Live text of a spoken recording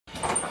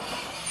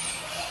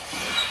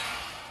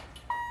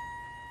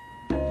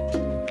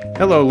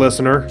Hello,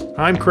 listener.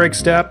 I'm Kreg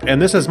Steppe,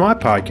 and this is my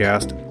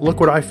podcast,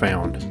 Look What I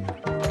Found.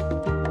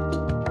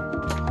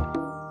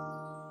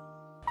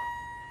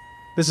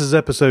 This is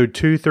episode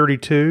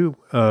 232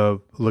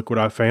 of Look What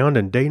I Found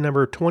and day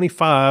number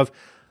 25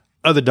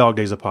 of the Dog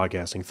Days of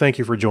Podcasting. Thank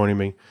you for joining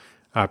me.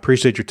 I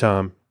appreciate your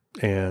time,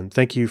 and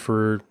thank you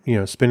for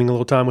spending a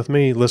little time with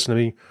me, listening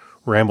to me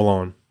ramble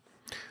on.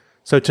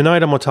 So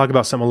tonight I'm going to talk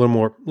about something a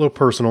little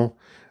personal,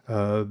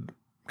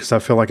 because I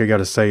feel like I got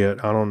to say it.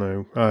 I don't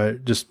know. I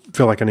just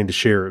feel like I need to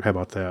share it. How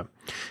about that?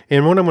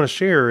 And what I'm going to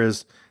share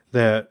is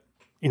that,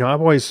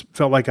 I've always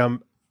felt like I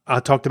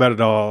talked about it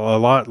a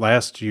lot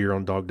last year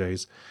on Dog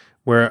Days,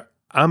 where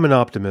I'm an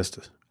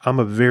optimist. I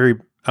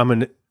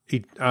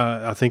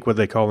think what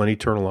they call an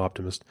eternal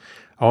optimist.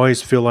 I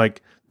always feel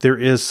like there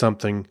is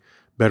something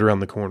better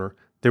around the corner.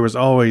 There was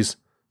always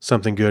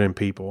something good in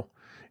people.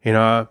 And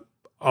I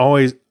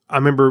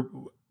remember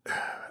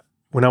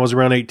when I was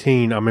around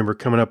 18, I remember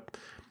coming up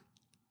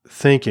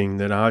thinking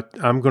that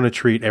I'm going to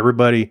treat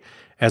everybody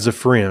as a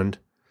friend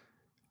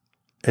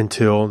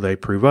until they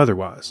prove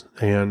otherwise.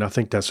 And I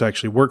think that's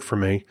actually worked for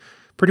me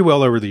pretty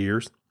well over the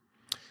years.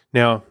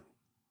 Now,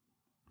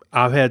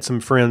 I've had some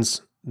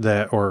friends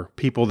or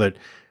people that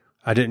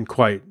I didn't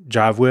quite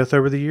jive with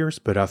over the years,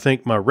 but I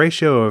think my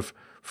ratio of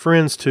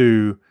friends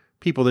to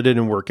people that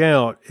didn't work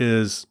out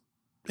is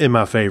in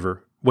my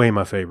favor, way in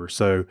my favor.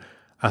 So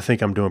I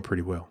think I'm doing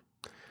pretty well.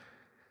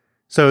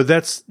 So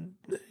that's,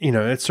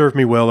 it served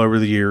me well over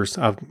the years.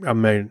 I've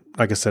made,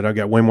 like I said, I've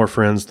got way more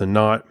friends than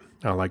not.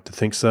 I like to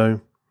think so.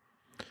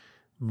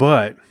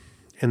 But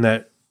in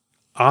that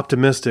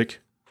optimistic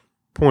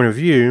point of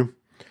view,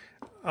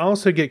 I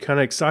also get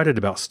kind of excited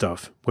about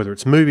stuff, whether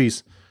it's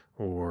movies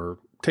or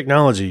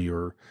technology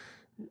or,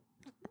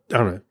 I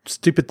don't know,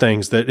 stupid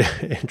things that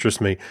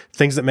interest me,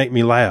 things that make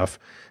me laugh.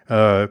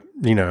 I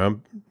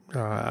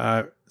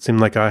seem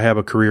like I have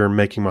a career in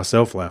making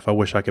myself laugh. I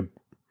wish I could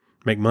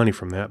make money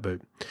from that, but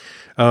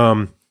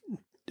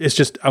it's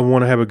just I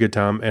want to have a good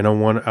time, and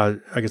like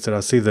I said,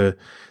 I see the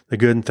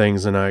good in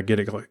things, and I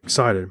get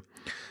excited.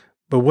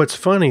 But what's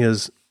funny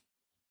is,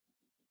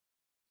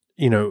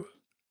 it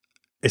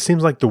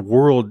seems like the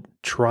world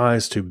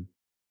tries to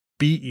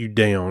beat you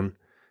down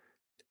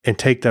and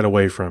take that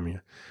away from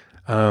you.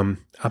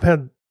 I've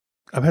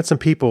had some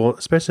people,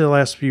 especially the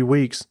last few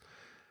weeks,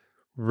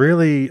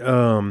 really.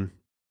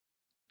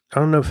 I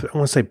don't know if I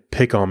want to say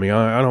pick on me.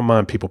 I don't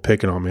mind people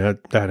picking on me.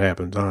 That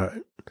happens.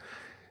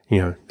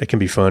 It can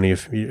be funny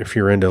if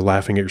you're into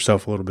laughing at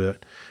yourself a little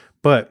bit,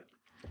 but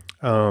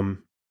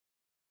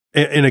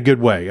in a good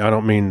way. I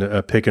don't mean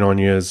picking on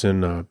you as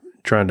in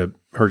trying to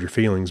hurt your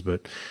feelings,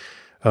 but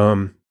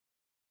where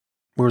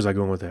was I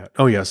going with that?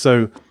 Oh yeah,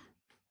 so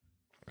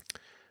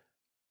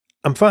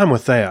I'm fine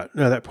with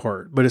that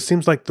part, but it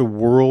sees like the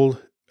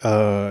world,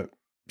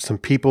 some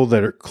people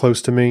that are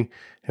close to me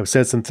have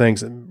said some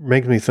things that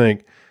make me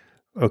think,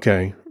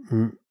 okay,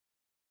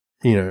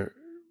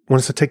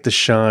 wants to take the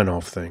shine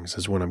off things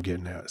is what I'm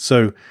getting at.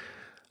 So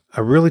I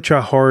really try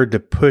hard to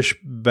push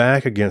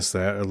back against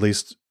that, at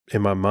least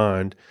in my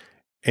mind,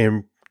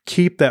 and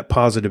keep that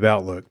positive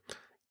outlook.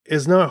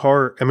 It's not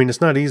hard. I mean, it's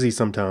not easy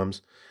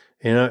sometimes.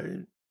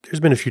 And there's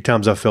been a few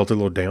times I felt a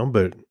little down,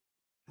 but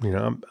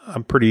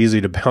I'm pretty easy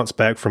to bounce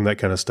back from that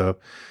kind of stuff.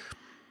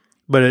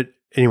 But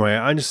anyway,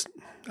 I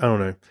don't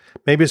know.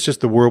 Maybe it's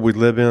just the world we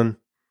live in.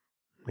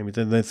 Maybe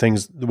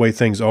the way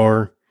things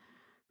are.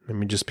 I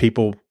mean, just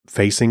people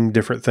facing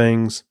different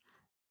things.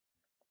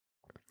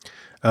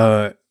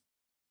 I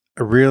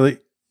really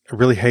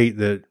hate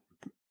that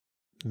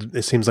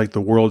it seems like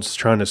the world's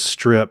trying to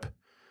strip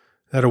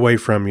that away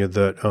from you,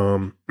 that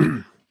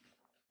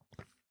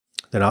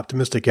that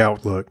optimistic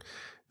outlook.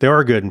 There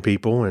are good in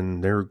people,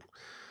 and there are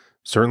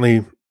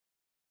certainly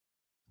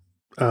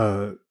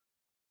good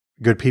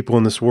people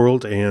in this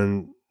world,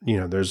 and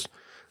there's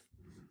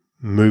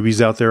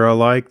movies out there I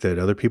like that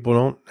other people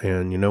don't,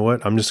 and you know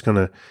what? I'm just going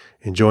to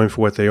enjoy them for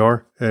what they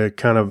are. I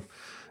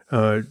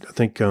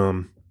think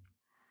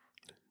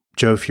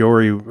Joe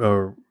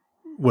Fiore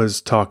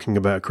was talking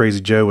about,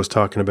 Crazy Joe was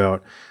talking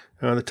about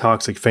the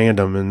toxic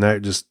fandom, and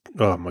that just,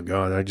 oh my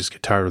God, I just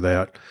get tired of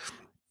that.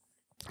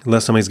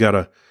 Unless somebody's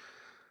got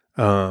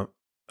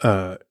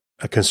a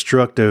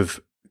constructive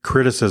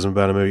criticism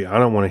about a movie, I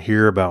don't want to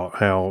hear about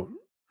how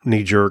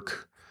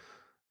knee-jerk,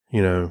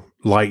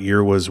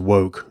 Lightyear was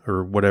woke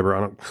or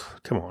whatever.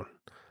 Come on.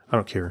 I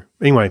don't care.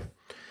 Anyway,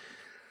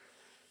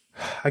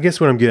 I guess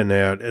what I'm getting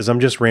at is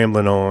I'm just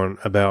rambling on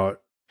about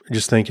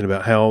just thinking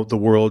about how the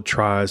world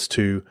tries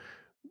to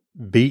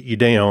beat you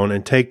down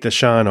and take the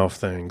shine off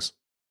things.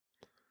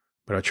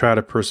 But I try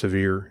to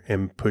persevere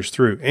and push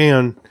through.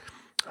 And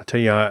I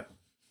tell you,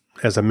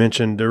 as I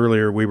mentioned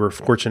earlier, we were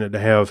fortunate to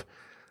have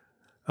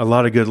a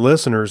lot of good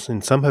listeners,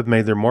 and some have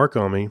made their mark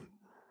on me.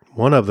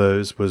 One of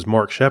those was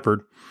Mark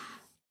Shepard.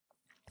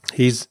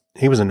 He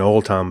was an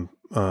old-time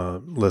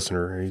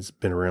listener. He's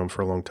been around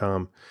for a long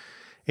time.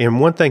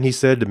 And one thing he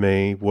said to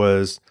me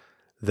was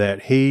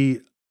that he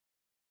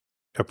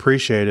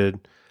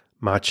appreciated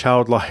my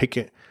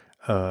childlike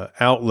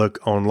outlook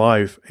on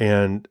life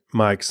and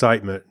my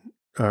excitement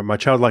my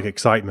childlike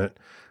excitement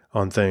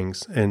on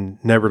things, and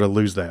never to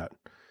lose that.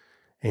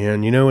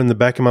 And, in the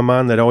back of my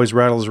mind, that always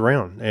rattles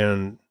around.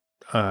 And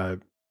I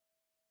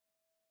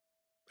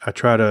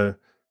try to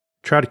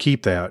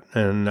keep that.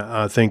 And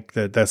I think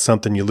that that's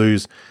something you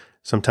lose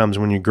sometimes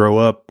when you grow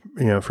up,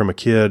 from a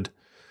kid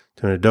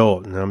to an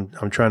adult. And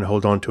I'm trying to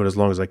hold on to it as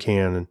long as I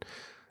can.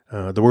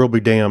 And the world be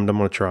damned, I'm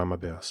going to try my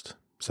best.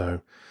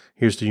 So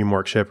here's to you,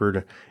 Mark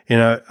Shepard.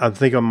 And I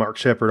think I'm Mark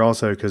Shepard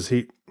also because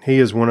he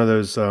is one of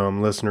those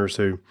listeners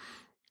who,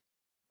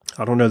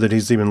 I don't know that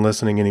he's even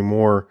listening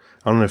anymore.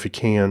 I don't know if he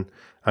can.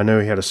 I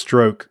know he had a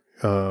stroke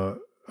a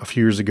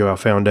few years ago, I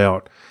found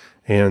out.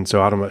 And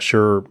so I'm not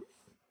sure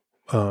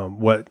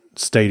what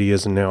state he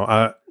is in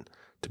now.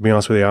 To be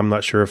honest with you, I'm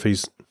not sure if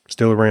he's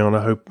still around.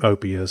 I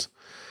hope he is.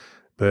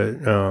 But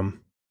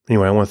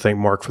anyway, I want to thank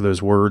Mark for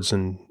those words,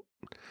 and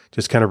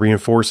just kind of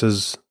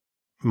reinforces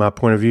my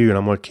point of view. And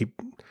I'm going to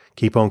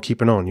keep on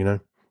keeping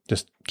on,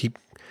 just keep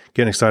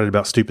getting excited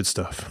about stupid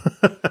stuff.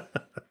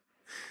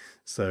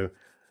 So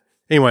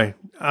anyway,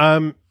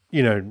 don't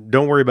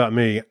worry about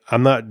me.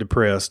 I'm not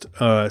depressed.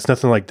 It's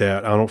nothing like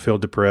that. I don't feel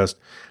depressed.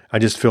 I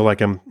just feel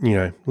like I'm,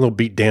 a little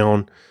beat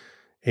down,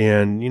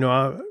 and,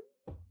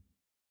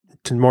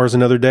 tomorrow's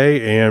another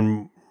day,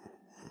 and,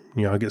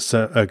 I get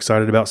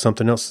excited about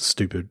something else that's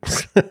stupid.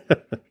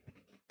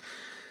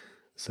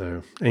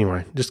 So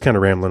anyway, just kind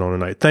of rambling on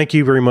tonight. Thank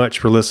you very much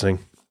for listening.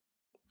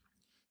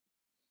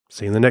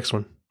 See you in the next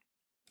one.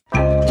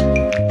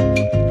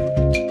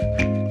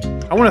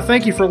 I want to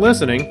thank you for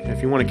listening.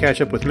 If you want to catch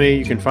up with me,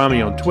 you can find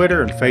me on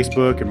Twitter and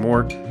Facebook and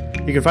more.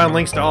 You can find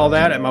links to all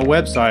that at my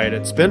website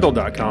at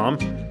spindle.com.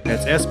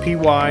 That's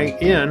SPYNDLE.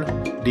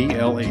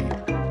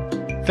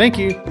 Thank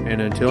you, and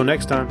until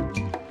next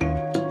time.